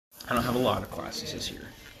I don't have a lot of classes this year.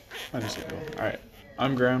 Understandable. All right.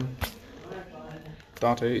 I'm Graham.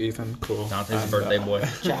 Dante, Ethan, cool. Dante's a birthday boy.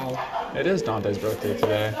 Ciao. It is Dante's birthday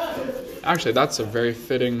today. Actually, that's a very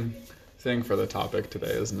fitting thing for the topic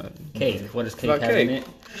today, isn't it? Cake. What does cake About have cake. in it?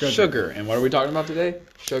 Sugar. And what are we talking about today?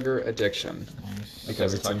 Sugar addiction.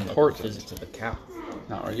 Because it's important. The physics of a cow.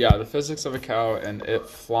 Yeah, the physics of a cow and it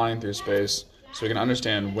flying through space so we can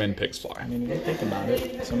understand when pigs fly. I mean, if you think about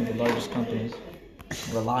it, some of the largest companies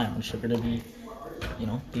rely on sugar to be,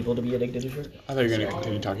 people to be addicted to sugar. I thought you were going to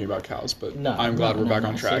continue talking about cows, but No, I'm glad we're back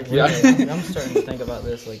on track. So Yeah. I'm starting to think about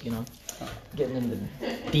this, getting into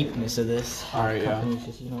the deepness of this. All right, yeah. Companies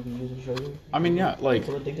just, be using sugar. I mean, yeah, like,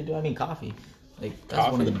 People addicted to. I mean, coffee. That's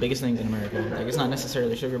one of the biggest things in America. It's not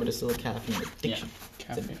necessarily sugar, but it's still a caffeine addiction.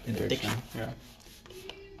 caffeine An addiction. Yeah.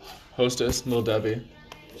 Hostess, Little Debbie.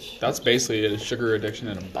 That's basically a sugar addiction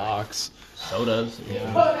in a box. Sodas.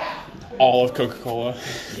 All of Coca-Cola.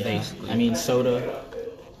 Yeah. Basically. I mean, soda.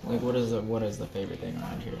 What is the favorite thing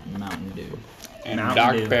around here? Mountain Dew. And Mountain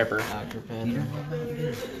Dr. Dew. Pepper. Dr.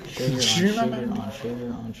 Pepper. Sugar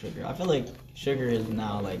on sugar. I feel like sugar is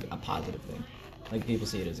now like a positive thing. Like people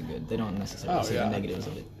see it as a good. They don't necessarily see the negatives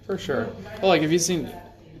of it. For sure. Well, like,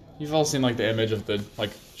 you've all seen, like, the image of the,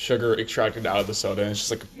 like, sugar extracted out of the soda, and it's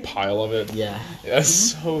just, like, a pile of it. Yeah. Yeah, it's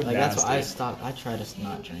so Like nasty. that's why I stopped. I try to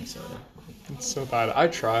not drink soda. It's so bad. I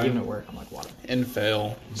tried Even at work, I'm like water. and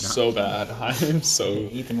fail so bad. I'm so...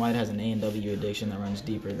 Ethan White has an A&W addiction that runs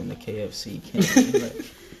deeper than the KFC candy,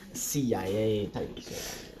 CIA type of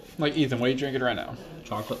shit. Like, Ethan, what are you drinking right now?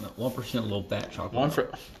 Chocolate milk. 1% low fat chocolate One milk. for...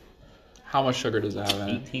 How much sugar does it have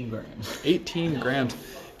in it? 18 grams. 18 grams.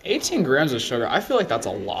 18 grams of sugar. I feel like that's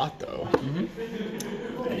a lot, though.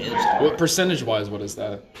 It is. What percentage-wise, what is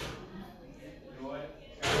that?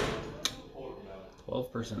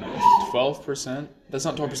 12%. 12%? That's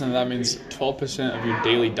not 12%. That means 12% of your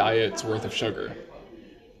daily diet's worth of sugar.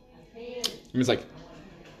 It means, like,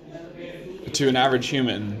 to an average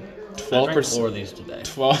human, I drank 4 12%. of these today.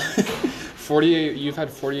 48. You've had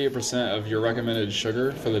 48% of your recommended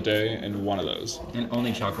sugar for the day in one of those. And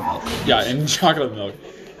only chocolate milk. Yeah, in chocolate milk.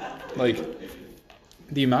 Like,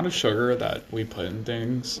 the amount of sugar that we put in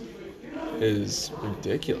things is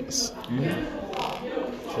ridiculous.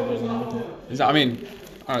 Sugars and everything. I mean, I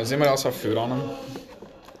don't know, does anybody else have food on them?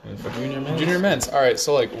 Junior Mints. Junior Mints. All right,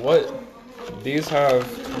 so, like, what? These have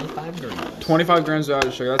 25 grams. 25 grams of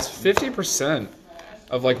added sugar. That's 50%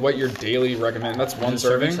 of, like, what your daily recommend. That's one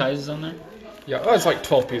Serving serving. sizes on there? Yeah, oh, it's like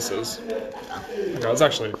 12 pieces. Okay, that's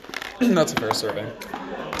actually, that's a fair serving.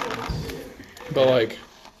 But, like,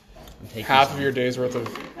 half of your day's worth of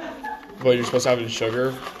what you're supposed to have in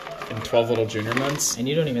sugar in 12 little Junior Mints. And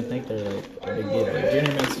you don't even think they're like a big deal. Like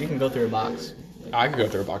Junior Mints, you can go through a box. I could go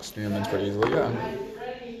through a box of Junior Mints pretty easily, yeah.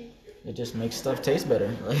 It just makes stuff taste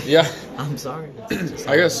better. Like, Yeah, I'm sorry. It's just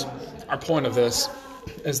I guess our point of this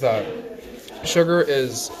is that sugar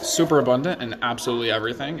is super abundant in absolutely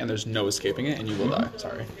everything, and there's no escaping it, and you will die.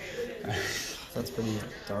 Sorry. That's pretty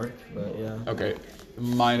dark, but yeah. Okay,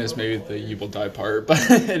 minus maybe the you will die part, but...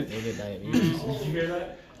 Maybe diabetes. Did you hear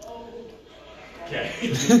that? Okay.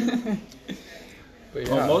 but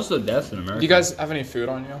Well, yeah. most of the deaths in America. Do you guys have any food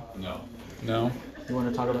on you? No. No? You want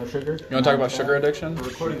to talk about sugar? You want to talk about sugar addiction?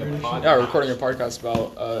 Recording a podcast. Yeah, we're recording a podcast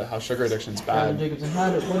about how sugar addiction's Tyler bad. Jacobson,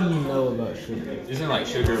 what do you know about sugar? Isn't like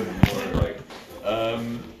sugar more like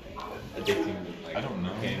addicting? I don't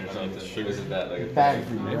know. Pain or something. Sugar isn't that like Bad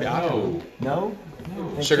for you. Maybe right? I don't. No?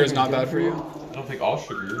 Think Sugar's not good bad for you? I don't think all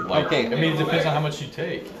sugar. Like, Okay. I mean, it depends on how much you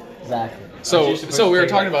take. Exactly. So we were take,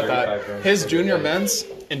 talking like, about 35 that. grams His of Junior sugar a day. Mints,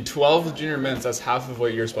 in 12 Junior Mints, that's half of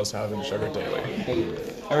what you're supposed to have in sugar daily.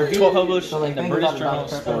 A review published So, like, in the think British about Journal of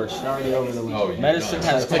Dr. Pepper. Sports. It's already over the Oh, weekend. yeah. Medicine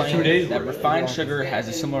has That's like 2 days claimed that worth. refined sugar has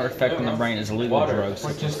a similar effect on the brain as illegal drugs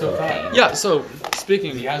such as cocaine. Yeah, so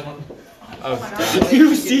speaking He has one. of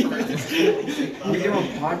You see? We doing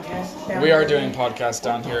podcasts down we are doing podcasts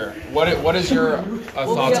down here. What is your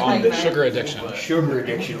thoughts on sugar addiction? Sugar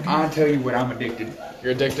addiction. I'll tell you what I'm addicted.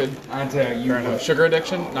 You're addicted? I'll tell you Fair enough. what. Sugar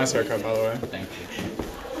addiction? Nice haircut, by the way. Thank you.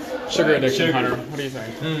 Sugar addiction, Sugar. Hunter. What do you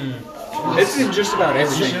think? This is just about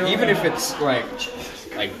everything. Even if it's like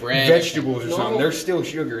Bread. vegetables or something, there's still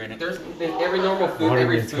sugar in it. There's every normal food,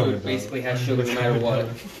 every food basically has sugar no matter what.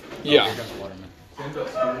 Yeah.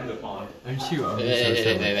 Aren't you only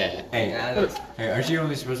Hey, aren't you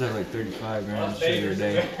only supposed to have like 35 grams of sugar a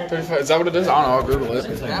day? 35, is that what it is? I don't know. I'll Google it.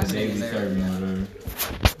 It's like the daily serving or whatever.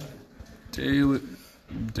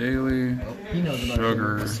 Daily He knows about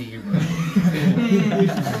sugar.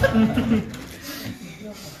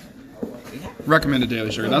 Recommended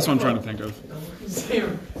daily sugar. That's what I'm trying to think of.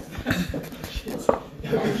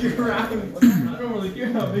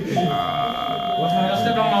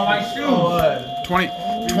 Stepped on my white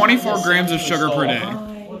shoe. 24 grams of sugar per day.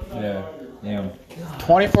 Yeah. Yeah.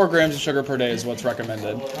 24 grams of sugar per day is what's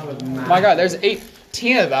recommended. My God, there's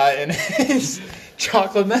 18 of that in his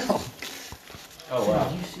chocolate milk. Oh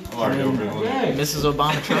wow. I'm already over the limit. Mrs.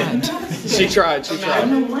 Obama tried. She tried.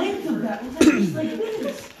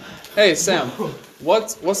 Hey Sam,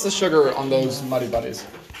 what's the sugar on those Muddy Buddies?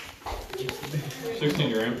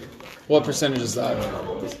 16 grams. What percentage is that?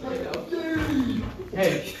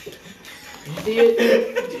 Hey. You see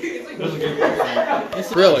it? That's a good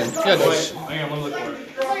question. Really? Yeah, no. Wait, hang on, I'm gonna look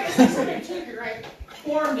for it.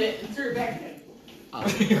 Formed it and threw it back in.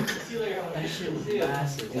 Is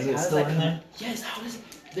it still in there? Yes, how is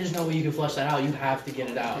there's no way you can flush that out. You have to get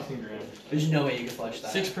it out. 16 grams. There's no way you can flush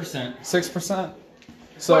that. 6%. 6%.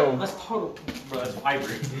 So That's total. Bro, that's fiber.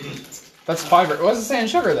 that's fiber. What does it say in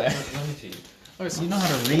sugar there? Let me see. You know how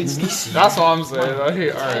to read stuff. That's what I'm saying. Okay,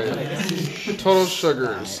 all right. Total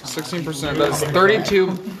sugars, 16%. That's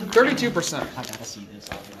 32%. I gotta see this.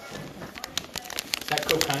 Is that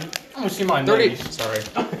cocaine? I'm gonna see my 30. nose. Sorry.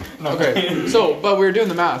 Okay. So, but we were doing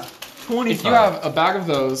the math. 25. If you have a bag of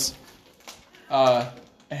those, a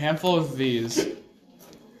handful of these,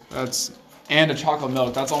 and a chocolate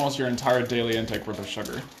milk, that's almost your entire daily intake worth of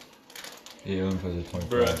sugar. Yeah, I'm put the 25.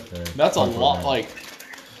 Bruh. That's a lot. Like.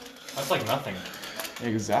 That's like nothing.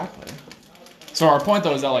 Exactly. So our point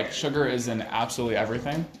though is that like sugar is in absolutely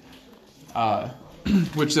everything,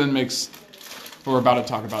 which then makes what we're about to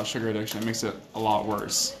talk about, sugar addiction, it makes it a lot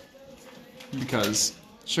worse because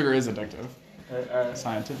sugar is addictive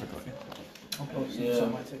scientifically. Yeah.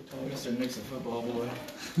 Mr. Nixon football boy.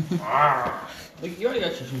 Look, you already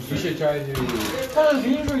got your You should try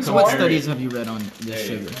to. So what studies have you read on this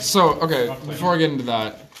sugar? So okay, before I get into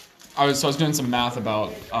that, I was doing some math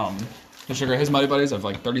about the sugar. His Muddy Buddies have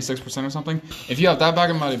like 36% or something. If you have that bag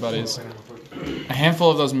of Muddy Buddies, a handful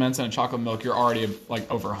of those mints and a chocolate milk, you're already like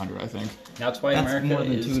over 100, I think. That's why That's America more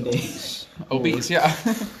than is 2 days. Obese, yeah.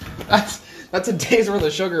 that's a day's worth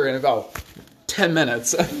of sugar in about 10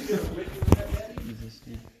 minutes.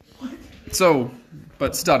 So,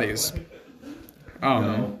 but studies.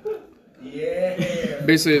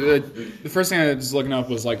 Basically, the first thing I was looking up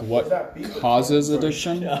was like what causes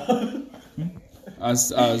addiction. I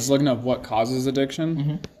was looking up what causes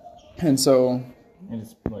addiction, and so And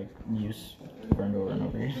it's like use burned over and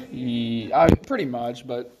over again. pretty much,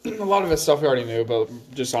 but a lot of it's stuff we already knew, but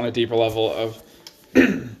just on a deeper level of.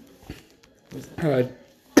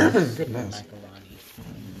 Goodness.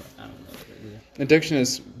 Addiction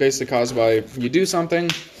is basically caused by you do something,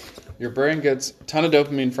 your brain gets a ton of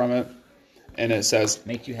dopamine from it, and it says,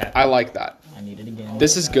 make you happy. I like that. I need it again.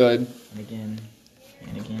 This is good. And again.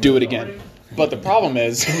 And again. Do it again. But the problem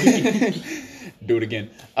is, do it again.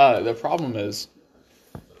 The problem is,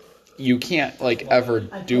 you can't like ever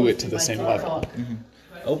do it to the same level.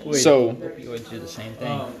 Opioids, So- opioids do the same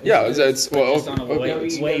thing. Yeah, it's well, Just on a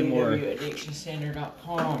way, way more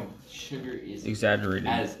Addictioncenter.com. Sugar is exaggerated.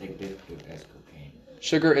 as addictive as cocaine.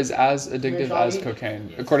 sugar is as addictive as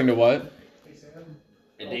cocaine, according to what?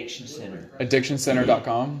 Addiction Center.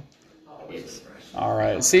 Addictioncenter.com. It's All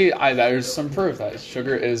right. See, there's some proof that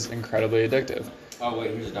sugar is incredibly addictive. oh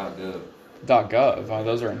wait, here's .gov. .gov.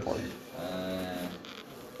 Those are important.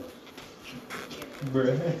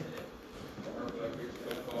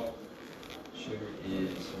 Sugar is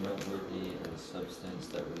noteworthy as a substance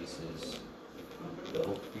that releases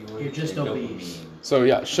opioids. You're just and obese. dopamine. So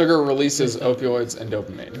yeah, sugar releases opioids and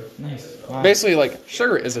dopamine. Nice. Wow. Basically, like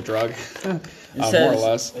sugar is a drug, more or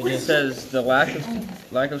less. It says the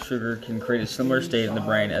lack of sugar can create a similar state in the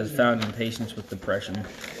brain as found in patients with depression.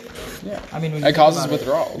 Yeah, I mean, when you it think causes about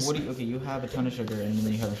withdrawals. What do you, okay, you have a ton of sugar and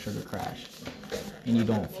then you have a sugar crash, and you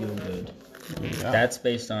don't feel good. Yeah. That's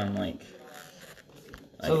based on like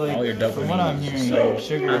So like, all your dopamine. from what I'm hearing, so like,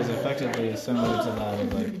 sugar is effectively similar to that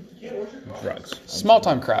of like, drugs. Small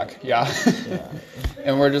time crack, yeah. yeah.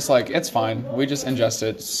 And we're just like, it's fine. We just ingest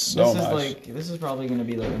it so This is much. like, this is probably gonna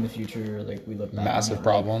be like in the future, like we look back. Massive on how,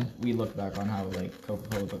 problem. Like, we look back on how like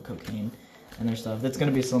Coca-Cola put cocaine and their stuff. That's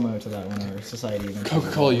gonna be similar to that when our society eventually.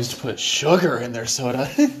 Coca-Cola used to put sugar in their soda.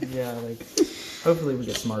 Yeah, like hopefully we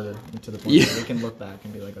get smarter to the point Yeah. where we can look back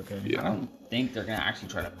and be like, okay. I don't think they're gonna actually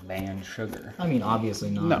try to ban sugar. I mean, obviously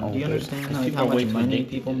not. No, Do you but- understand like, people how are way much too money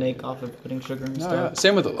addicted people to make off of putting sugar and No, stuff?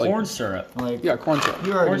 same with like, Corn syrup. Like, yeah, corn syrup.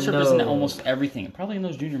 you already Corn syrup know. is in almost everything. Probably in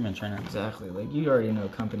those junior mints right now. Exactly. Like, you already know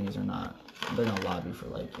companies are not. They're gonna lobby for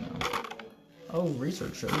like, you know, oh,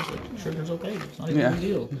 research shows that sugar's okay. It's not even a big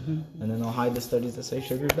deal. And then they'll hide the studies that say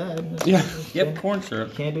sugar's bad. Yeah. Yep, corn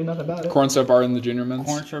syrup. Can't do nothing about it. Corn syrup are in the junior mints.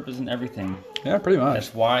 Corn syrup is in everything. Yeah, pretty much.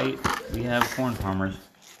 That's why we have corn farmers.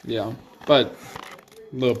 Yeah, but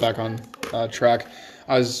a little back on track.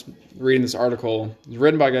 I was reading this article. It was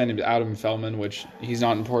written by a guy named Adam Feldman, which he's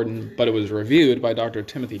not important, but it was reviewed by Dr.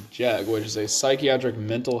 Timothy Jegg, which is a psychiatric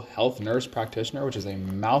mental health nurse practitioner, which is a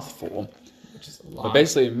mouthful. Which is a lot. But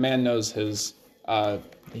basically, man knows his... the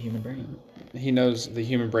human brain. He knows the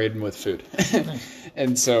human brain with food.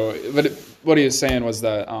 And so, what he was saying was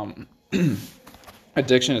that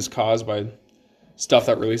addiction is caused by stuff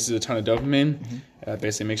that releases a ton of dopamine. It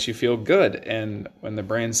basically makes you feel good. And when the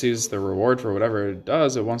brain sees the reward for whatever it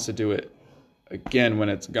does, it wants to do it again when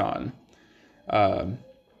it's gone. The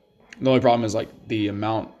only problem is like the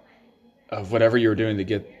amount of whatever you're doing to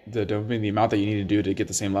get the dopamine, the amount that you need to do to get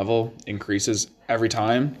the same level increases every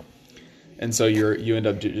time. And so you end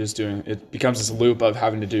up just doing, it becomes this loop of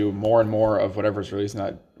having to do more and more of whatever's releasing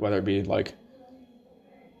that, whether it be like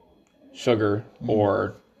sugar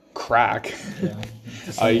or crack.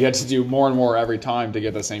 Yeah. You get to do more and more every time to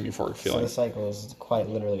get the same euphoric So feeling. the cycle is quite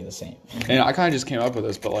literally the same. And I kind of just came up with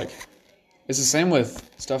this, but like, it's the same with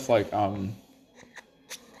stuff like, I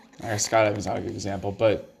guess skydiving's not a good example,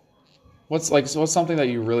 but what's something that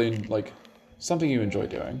you really, like, something you enjoy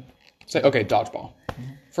doing? Say, okay, dodgeball.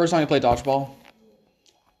 First time you play dodgeball,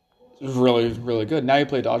 it was really, really good. Now you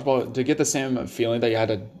play dodgeball, to get the same feeling that you had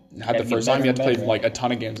the first time, you have to play like a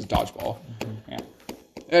ton of games of dodgeball. Yeah.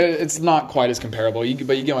 It's not quite as comparable,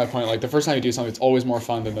 but you get my point. Like, the first time you do something, it's always more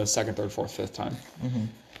fun than the second, third, fourth, fifth time.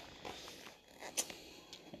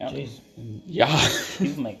 Yep. Jeez. Yeah.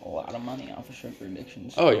 People make a lot of money off of sugar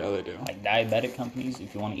addictions. Oh, yeah, they do. Like diabetic companies,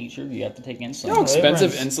 if you want to eat sugar, you have to take insulin. You know how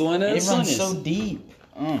expensive runs- insulin is? It runs is- so deep.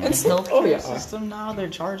 It's Healthcare system now, they're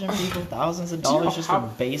charging people thousands of dollars just for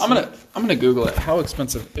basic. I'm gonna Google it. How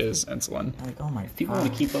expensive is insulin? Like, oh my People god.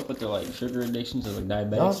 want to keep up with their like sugar addictions or like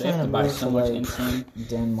Y'all diabetics. They have to trying buy move so to, much like, insulin.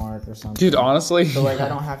 Denmark or something. Dude, honestly. So like I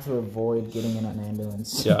don't have to avoid getting in an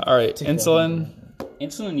ambulance. Yeah, all right. to go. Insulin.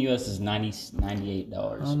 Insulin in the US is $98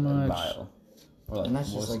 a much? vial. Or like, And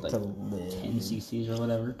that's what's just like it, to live. 10 cc's or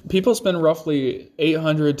whatever. People spend roughly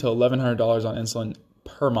 $800 to $1,100 on insulin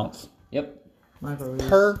per month. Yep. Michael,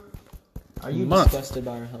 Per are you month. disgusted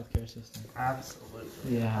by our healthcare system?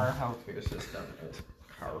 Absolutely. Yeah. Our healthcare system is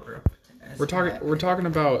horrible. We're talking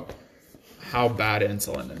about how bad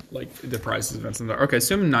insulin is, like the prices of insulin are. Okay,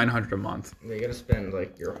 assume $900 a month. You gotta spend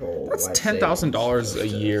like your whole. That's life $10,000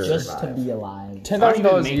 savings a year. Just to be alive.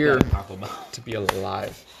 $10,000 a Make year that at Taco Bell. to be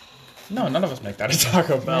alive. No, none of us make that at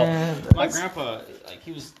Taco Bell. My grandpa, like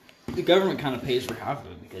the government kind of pays for half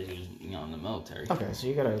of it because he was, in the military. Okay, so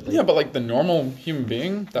you gotta. Like, Yeah, but like the normal human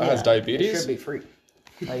being that has It diabetes. should be free.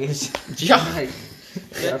 like it's, Yeah. You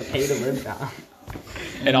gotta pay to live now.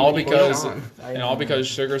 And all because I-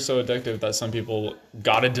 sugar's so addictive that some people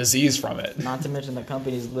got a disease from it. not to mention that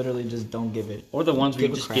companies literally just don't give it. Or the ones where you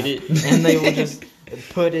Give a just crap. get it. And they will just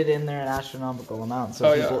put it in there in astronomical amounts so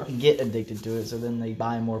Oh, yeah. people get addicted to it. So then they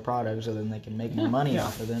buy more products, so then they can make more money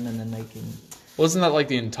off of them, and then they can. Well, isn't that like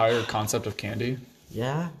the entire concept of candy?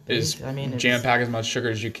 Yeah. Is I mean, it's- jam pack as much sugar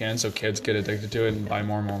as you can so kids get addicted to it and buy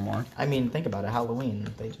more and more and more. I mean, think about it. Halloween,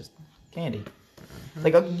 they just candy.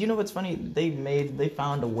 Like, you know what's funny? They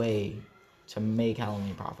found a way to make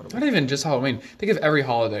Halloween profitable. Not even just Halloween. Think of every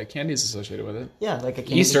holiday. Candy is associated with it. Yeah, like a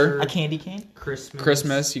candy, Easter. a candy cane.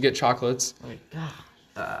 Christmas, you get chocolates. Like,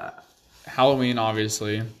 God. Halloween,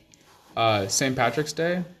 obviously. St. Patrick's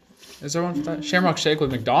Day. Is there one for that? Shamrock Shake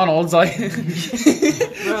with McDonald's, like.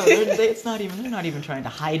 Bro, they're not even trying to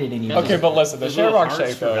hide it anymore. Okay, but listen, the Those little Shamrock hearts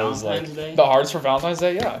Shake for though is like Valentine's Day? the hearts for Valentine's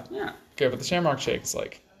Day. Yeah. Yeah. Okay, but the Shamrock Shake is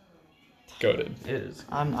like goated. It is.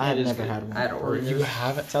 I have never had one. I had Oreos. You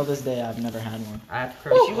haven't? Till this day, I've never had one. I had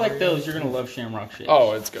If you like those, you're gonna love Shamrock Shake.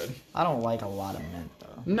 Oh, it's good. I don't like a lot of mint though.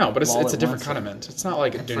 No, but it's All a at different once, kind of mint. It's not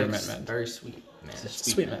like a It's Junior like Mint mint. very sweet, man.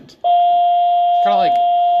 Sweet mint. Kind of like.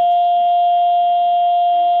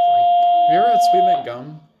 Have you ever had sweet mint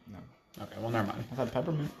gum? No. Okay, well, never mind. I've had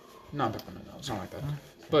peppermint. Not peppermint, no. It's not like that.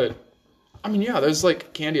 But, I mean, yeah, there's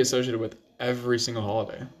like candy associated with every single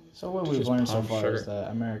holiday. So what It's we've just learned so pump far sugar. is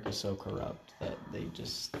that America's so corrupt that they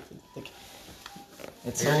just.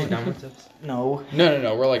 It's Are you so already done with this? no.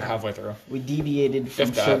 No. We're like halfway through. We deviated from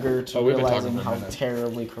If that. sugar to Oh, we've been talking realizing for a how minute.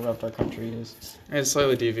 terribly corrupt our country is. It's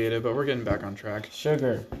slightly deviated, but we're getting back on track.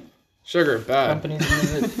 Sugar. Sugar, bad. Companies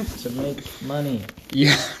use it to make money.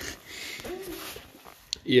 Yeah.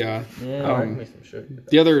 Yeah. Yeah. Make some sugar.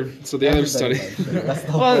 The other study. That's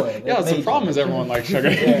the whole Well, point. yeah, They that's the make problem it. is everyone likes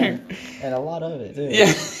sugar. Yeah. And a lot of it too. Yeah.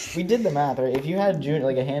 We did the math, right? If you had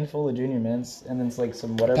like a handful of Junior Mints and then it's like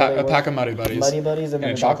some whatever A pack of Muddy Buddies. Muddy Buddies and then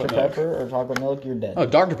and a chocolate Dr. milk. Pepper or chocolate milk, you're dead. Oh,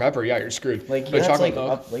 Dr. Pepper, yeah, you're screwed. Like But that's chocolate like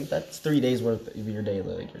milk. like that's 3 days worth of your day.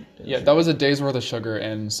 Like Yeah, that was a day's worth of sugar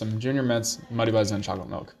and some Junior Mints, Muddy Buddies, and chocolate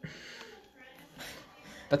milk.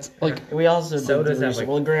 That's like we also Sodas did the have, research. like,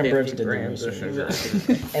 Well, Graham 50 Brooks did the grams of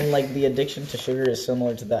research. And like the addiction to sugar is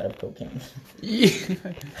similar to that of cocaine. Yeah,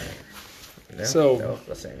 So- they're all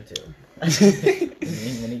the same too.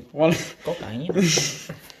 When he one. cocaine.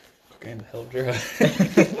 Cocaine the hell, Jared.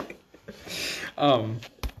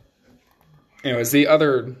 Anyways,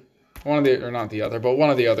 one of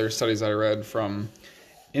the other studies that I read from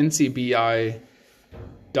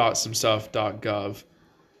ncbi.somstuff.gov,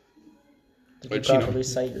 Did which, you you know, properly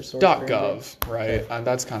cite your source? .gov, Graham Brooks? right? And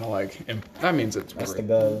that's kind of like, that means it's That's the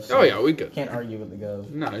real. Gov. so Oh yeah, we good. Can't argue with the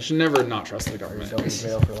Gov. No, you should never not trust the Or government. go to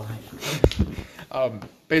jail for life.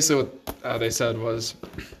 Basically what they said was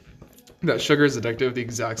that sugar is addictive the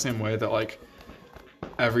exact same way that like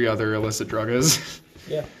every other illicit drug is.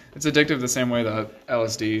 Yeah. It's addictive the same way that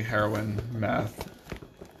LSD, heroin, meth,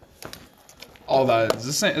 all that is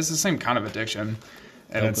the same. It's the same kind of addiction,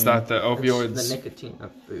 and it's that the opioids. It's the nicotine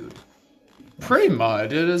of food. Pretty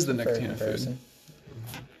much, it is the Fair nicotine of food. comparison.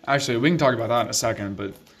 Actually, we can talk about that in a second,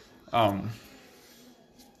 but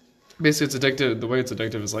basically, it's addictive. The way it's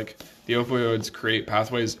addictive is like the opioids create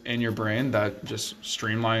pathways in your brain that just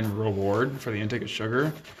streamline reward for the intake of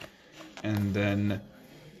sugar, and then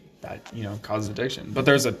that causes addiction. But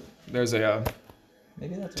there's a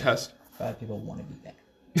Maybe that's test. why fat people want to be fat.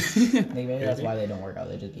 Maybe that's why they don't work out.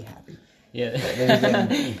 They just be happy. Yeah.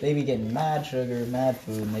 They be getting mad sugar, mad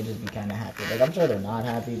food, and they just be kind of happy. Like I'm sure they're not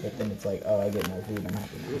happy, but then it's like, oh, I get more food, I'm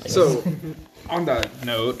happy now. So, on that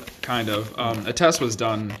note, kind of, a test was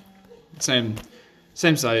done, same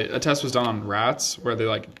site. A test was done on rats where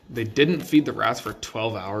they didn't feed the rats for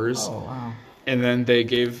 12 hours, Oh wow. and then they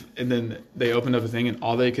opened up a thing, and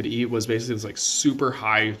all they could eat was basically this like super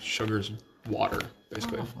high sugars water,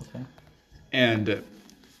 basically. Okay. And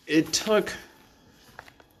it took,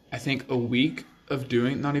 I think, a week of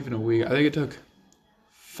doing, not even a week. I think it took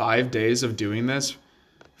 5 days of doing this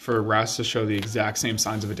for rats to show the exact same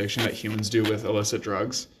signs of addiction that humans do with illicit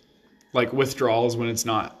drugs. Like withdrawals when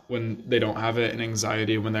they don't have it, and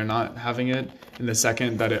anxiety when they're not having it. And the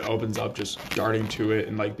second that it opens up, just darting to it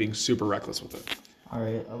and like being super reckless with it. All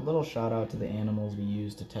right, a little shout out to the animals we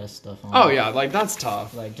use to test stuff on. Oh yeah, like that's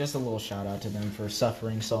tough. Like just a little shout out to them for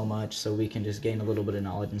suffering so much, so we can just gain a little bit of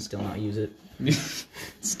knowledge and still not use it.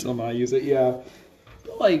 Still not use it, yeah.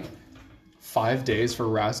 Like 5 days for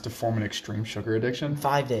rats to form an extreme sugar addiction.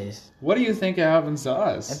 5 days. What do you think happens to And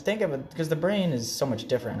us? think of it, because the brain is so much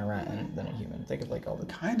different in a rat than a human. Think of like all the.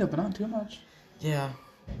 Kind of, but not too much. Yeah.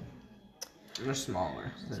 They're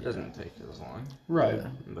smaller. So it doesn't take as long. Right.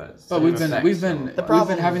 But But same we've effects, been so-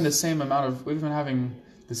 problem having is- the same amount of if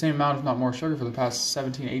not more sugar for the past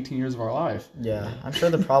 17, 18 years of our life. Yeah, I'm sure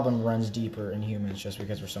the problem runs deeper in humans just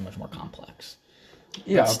because we're so much more complex.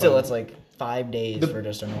 Yeah, But still, but it's like 5 days for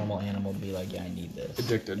just a normal animal to be like, yeah, I need this.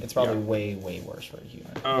 Addicted, It's probably yeah. way, way worse for a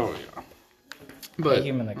human. oh yeah. A But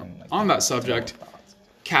human that can, like, on that subject,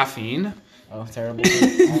 caffeine. Oh, terrible. Also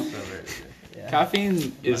very good. Yeah.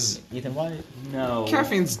 Caffeine is Ethan White. No.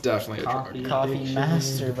 caffeine's definitely a drug. Coffee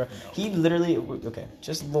master, bro. He literally, okay,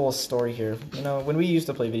 just a little story here. You know, when we used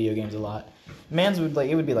to play video games a lot,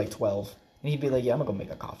 it would be like 12. And he'd be like, yeah, I'm gonna go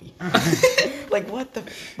make a coffee. Like, what the,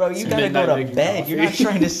 bro, you gotta midnight go to making bed. You're not coffee.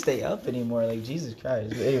 trying to stay up anymore. Like, Jesus Christ.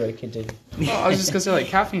 But anyway, continue. Well, I was just gonna say, like,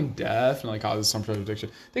 caffeine definitely causes some sort of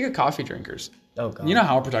addiction. Think of coffee drinkers. Oh, God. You know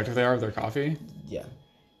how protective they are of their coffee? Yeah.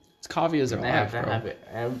 It's coffee is their They have life, to bro. have it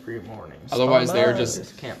every morning. Otherwise, they're Just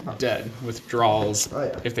just can't function. dead withdrawals Oh,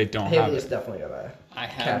 yeah. if they don't have Haley is it. definitely got a I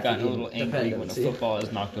have gotten a little caffeine angry when a dependency. football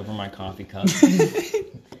has knocked over my coffee cup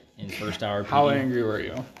in first hour. How PD. angry were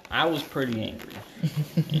you? I was pretty angry.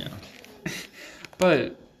 Yeah.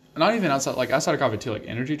 But not even outside of coffee too, like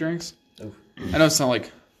energy drinks. I know it's not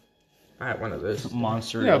like I had one of those.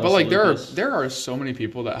 Monster. yeah, but like Lucas. there are so many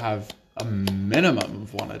people that have a minimum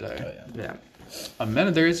of one a day. Yeah. A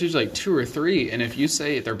minute there's usually like 2 or 3, and if you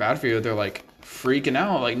say they're bad for you, they're like freaking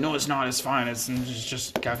out. Like, no, it's not. It's fine. It's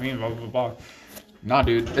just caffeine. Blah blah blah. Nah,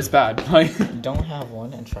 dude, it's bad. Like Don't have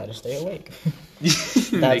one and try to stay awake.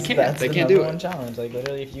 they can't. That's They the can't do number one it. challenge. Like,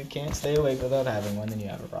 literally, if you can't stay awake without having one, then you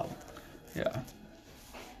have a problem. Yeah.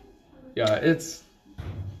 Yeah,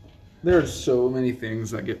 there are so many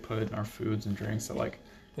things that get put in our foods and drinks that like,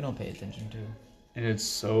 We don't pay attention to. and it's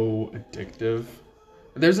so addictive.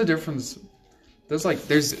 There's a difference.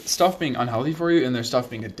 There's stuff being unhealthy for you, and there's stuff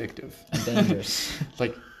being addictive. Dangerous.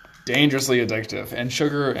 Like dangerously addictive. And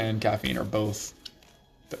sugar and caffeine are both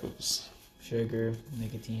those. Sugar,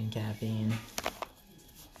 nicotine, caffeine,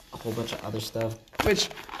 a whole bunch of other stuff. Which,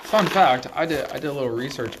 fun fact, I did a little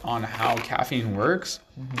research on how caffeine works.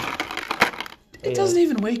 It doesn't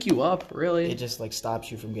even wake you up, really. It just like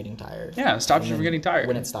stops you from getting tired. Yeah, it stops And you from then getting tired.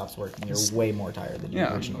 When it stops working, you're way more tired than you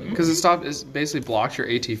Yeah, originally were. because it basically blocks your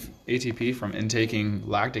ATP from intaking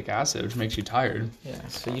lactic acid, which makes you tired. Yeah,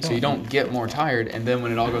 So you don't get more tired, and then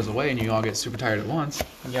when it all goes away and you all get super tired at once,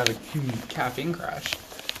 you have a human caffeine crash.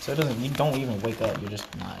 So you don't even wake up. You're just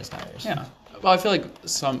not as tired. Yeah. Well, I feel like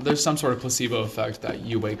there's some sort of placebo effect that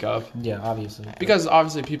you wake up. Yeah, obviously. Because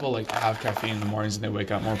obviously people like have caffeine in the mornings and they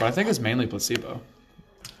wake up more, but I think it's mainly placebo.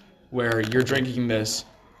 Where you're drinking this,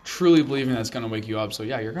 truly believing that's gonna wake you up. So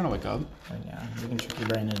yeah, you're gonna wake up. And yeah, you can trick your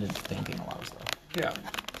brain into thinking a lot of stuff. Yeah.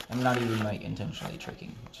 I'm not even like intentionally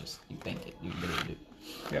tricking. It's just you think it, you literally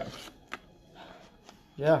do. Yeah.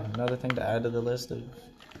 Yeah, another thing to add to the list of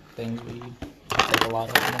things we take a lot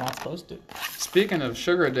of and we're not supposed to. Speaking of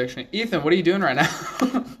sugar addiction, Ethan, what are you doing right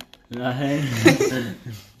now? Nothing.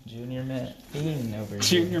 Junior Mint Fiend over here.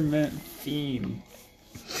 Junior Mint Fiend.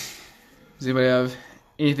 Does anybody have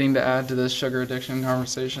anything to add to this sugar addiction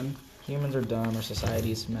conversation? Humans are dumb. Our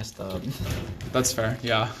society's messed up. That's fair,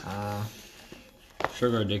 yeah.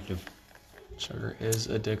 Sugar addictive. Sugar is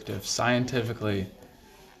addictive, scientifically.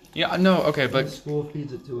 Yeah, no, okay, but... School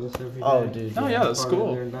feeds it to us every day. Oh, dude. Oh, yeah, that's Part of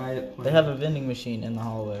cool. their diet plan. They have a vending machine in the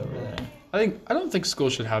hallway over there. I don't think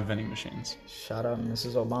schools should have vending machines. Shout out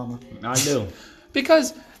Mrs. Obama. I do.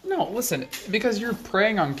 Because, no, listen, because you're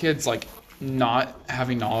preying on kids, like, not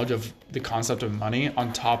having knowledge of the concept of money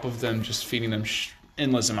on top of them just feeding them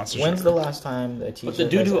endless amounts of When's sugar. the last time a teacher the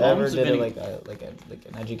dude who ever owns the did vending- like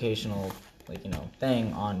an educational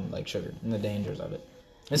thing on like sugar and the dangers of it?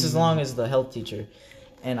 Mrs. Long is the health teacher,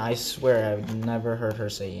 and I swear I've never heard her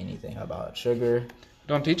say anything about sugar.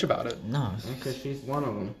 Don't teach about it. No. Because she's one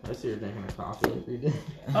of them. I see her drinking her coffee every day.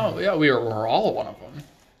 Oh, yeah, we're all one of them.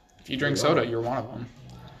 If you drink soda, you're one of them.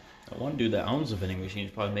 The one dude that owns the vending machine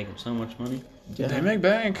is probably making so much money. Yeah. They make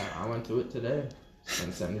bank. I went to it today.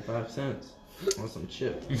 Spent 75 cents on some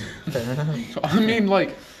chips. Fair enough. I mean,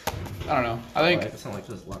 like, I don't know. I think It sounds like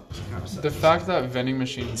this kind of stuff. the fact that vending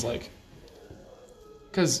machines, like,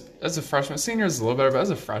 because as a freshman, senior is a little better, but as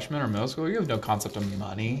a freshman or middle school, you have no concept of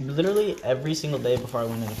money. Literally every single day before I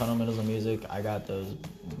went into fundamentals of music, I got those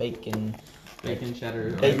bacon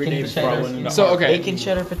cheddar. Bacon day before I cheddar went into skins. So, okay. Bacon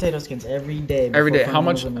cheddar potato skins every day. Every before day. How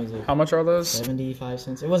much? fundamentals of music. How much are those? 75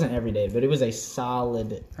 cents. It wasn't every day, but it was a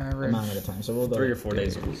solid Average. amount of the time. So we'll go 3 or 4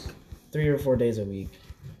 days a week. 3 or 4 days a week.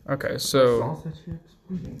 Okay, so Salsa chips?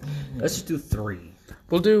 Let's just do 3.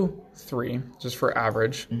 we'll do 3 just for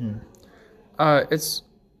average. Mm-hmm. It's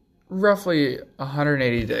roughly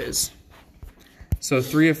 180 days. So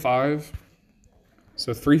 3 of 5.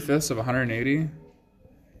 So 3/5 of 180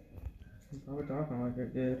 Probably talking like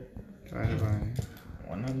it did. divided by.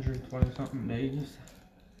 120 something days.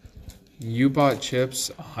 You bought chips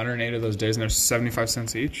 108 of those days, and they're 75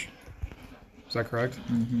 cents each. Is that correct?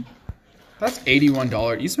 Mm-hmm. That's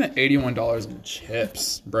 $81. You spent $81 in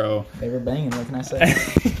chips, bro. They were banging. What can I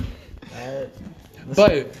say?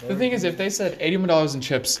 But the thing is, if they said $81 in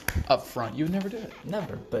chips up front, you would never do it.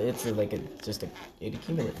 Never. But it's it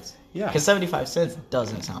accumulates. Yeah. Because 75 cents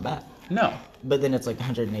doesn't sound bad. No. But then it's like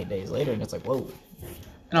 108 days later, and it's like, whoa.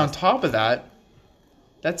 And on top of that,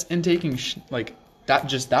 that's intaking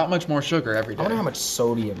that much more sugar every I day. wonder how much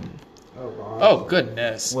sodium Oh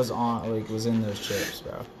goodness. was in those chips,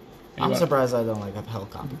 bro. I'm Anyway. surprised I don't have health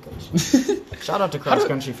complications. Shout out to Cross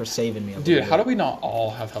Country for saving me. Dude, how do we not all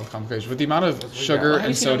have health complications with the amount of sugar Have you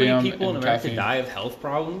and seen how many sodium people in and America caffeine? die of health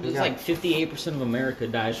problems? It's like 58% of America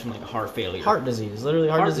dies from like heart failure. Heart disease. Literally,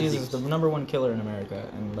 heart disease is disease. the number one killer in America.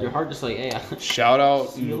 And Your heart just like, hey, Shout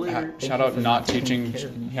out, See you later. shout out for not taking teaching. care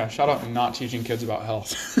of me. Yeah, shout out not teaching kids about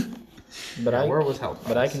health. but Where was health?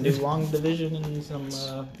 I can do long division and some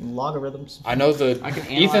logarithms. I know I can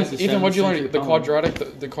analyze the Ethan, what'd you learn? 7th The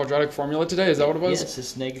century the quadratic formula today? Is that what it was? yes,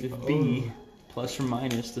 it's negative b plus or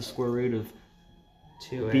minus the square root of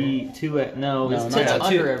 2A. b 2a. No, No, it's not it's that.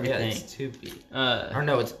 under Yeah, everything. it's 2B. Uh, Or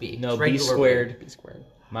no, it's B. no, It's b regular squared B squared.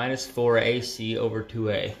 minus 4ac over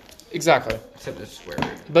 2a. Exactly. root. Except it's square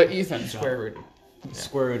root. But Ethan, Square root.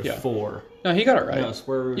 Square root Yeah. of 4. no, he got it right. No,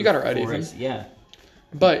 square root You got of it right, 4 Ethan. is- Yeah.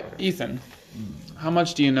 But Ethan, how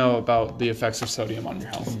much do you know about the effects of sodium on your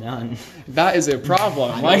health? None. That is a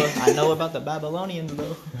problem. I know about the Babylonians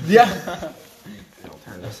though. Yeah. It'll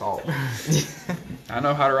turn to salt. I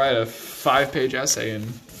know how to write a 5-page essay in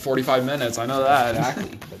 45 minutes. I know that.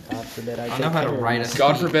 Exactly. But God forbid I I take know how to care of write myself. a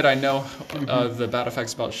God speech. forbid I know the bad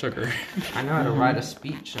effects about sugar. I know how to write a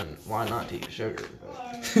speech on why not to eat sugar.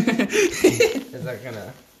 But Is that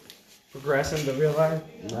gonna progress into real life?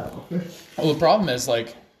 No. Well, the problem is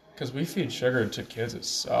like, because we feed sugar to kids at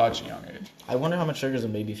such a young age. I wonder how much sugar is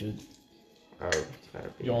in baby food. Oh, it's gotta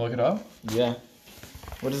be. You want to look it up? Yeah.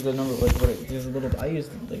 What is the number? What there's a little. I use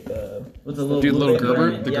like what's the little Dude, little baby Gerber-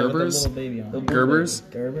 on it? the Yeah, with Gerbers? little baby on it. Gerbers?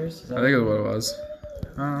 Gerbers? Is that I think that's what it was.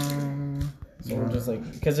 So we're just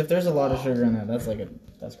like, because if there's a lot of sugar in that,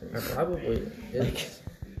 that's crazy. Probably.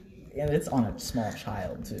 And it's on a small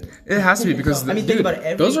child too. It has to be because I mean, think about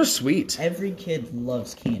it. those are sweet. Every kid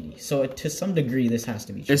loves candy, so to some degree, this has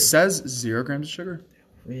to be true. It says 0 grams of sugar.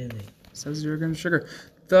 Really? It says 0 grams of sugar.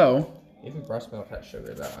 Though, Even breast milk has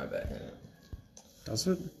sugar, though, I bet. in it. does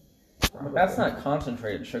it? But that's not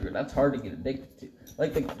concentrated sugar. That's hard to get addicted to.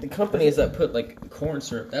 Like the companies that put like corn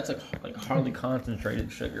syrup, that's like hardly concentrated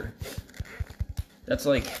sugar. That's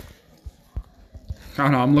like I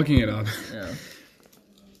don't know. I'm looking it up. yeah.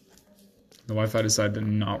 The Wi-Fi decided to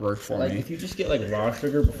not work for Like me. if you just get like raw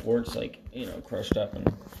sugar before it's like crushed up and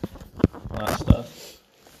all that stuff,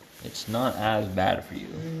 it's not as bad for you.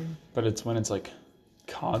 But it's when it's like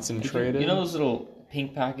concentrated. You know those little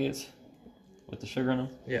pink packets with the sugar in them?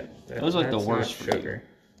 Yeah, Those are like the worst for you. sugar.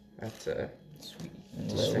 That's sweet.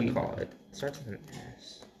 Sweet. Call it. It starts with an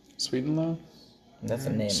S. Sweet and low? That's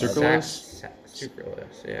a name. Sucralose?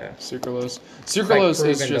 Sucralose. Yeah. Sucralose. It's like Sucralose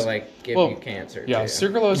proven is just to like give well, you cancer. yeah. too.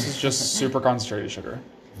 Sucralose is just super concentrated sugar,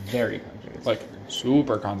 Very concentrated. like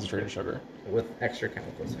super concentrated sugar. with extra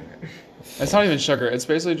chemicals in it. It's not even sugar. It's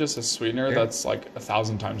basically just a sweetener that's like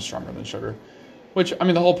 1,000 times stronger than sugar. Which, I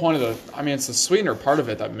mean, the whole point of it's the sweetener part of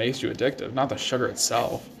it that makes you addictive, not the sugar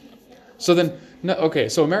itself. So then,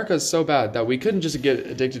 so America is so bad that we couldn't just get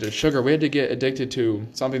addicted to sugar. We had to get addicted to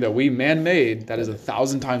something that we man-made that is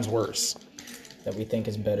 1,000 times worse. That we think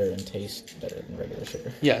is better and tastes better than regular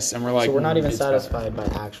sugar. Yes, and we're like... So we're not even it's satisfied by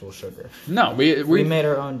actual sugar. better. No, we made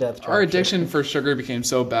our own death trap. Our addiction for sugar became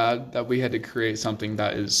so bad that we had to create something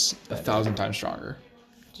that is 1,000 times stronger.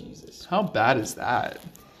 Jesus. How bad is that?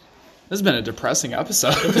 This has been a depressing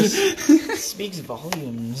episode. It speaks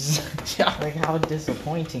volumes. Yeah. Like how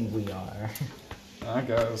disappointing we are. I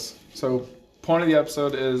guess. So, point of the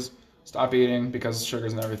episode is stop eating because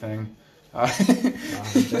sugar's and everything.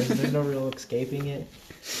 There's no real escaping it.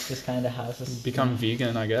 Just kind of has to Become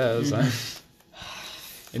vegan, I guess.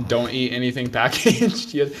 And don't eat anything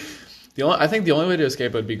packaged. I think the only way to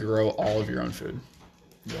escape would be grow all of your own food.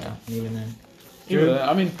 Yeah, even then.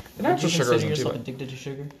 I mean, the Would natural you sugar consider isn't too yourself bad. addicted to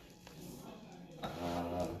sugar?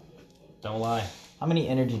 Don't lie. How many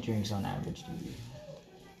energy drinks on average do you eat?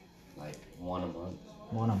 Like 1 a month.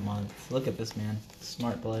 1 a month. Look at this man.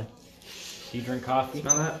 Smart play. Do you drink coffee?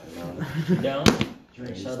 Smell that? No, You don't? I Drink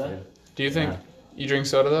used soda? to. Do you think you drink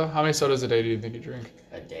soda though? How many sodas a day do you think you drink?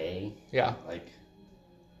 A day, Yeah. like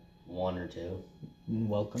 1 or 2.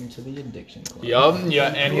 Welcome to the addiction club.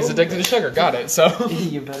 Yeah, and he's addicted to sugar. Got it. So.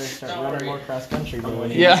 You better start running more cross country, bro.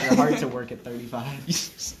 When Yeah. Your heart to work at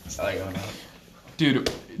 35. I like going out.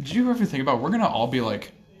 Dude, did you ever think about we're gonna all be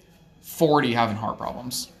like 40 having heart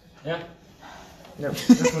problems? Yeah. Yep.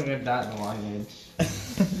 Definitely get that in a long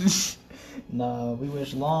age. No, we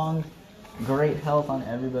wish long, great health on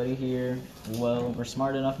everybody here. Well, we're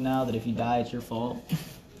smart enough now that if you die, it's your fault.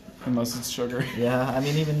 Unless it's sugar. Yeah, I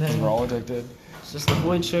mean, even then, We're all addicted. just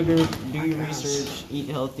avoid sugar, do your research, eat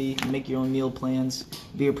healthy, make your own meal plans,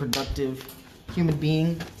 be a productive human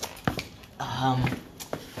being.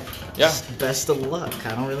 Yeah. Best of luck.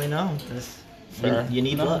 I don't really know. Fair. You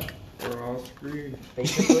need luck. We're all screwed.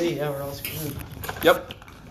 Basically, yeah, we're all screwed. Yep.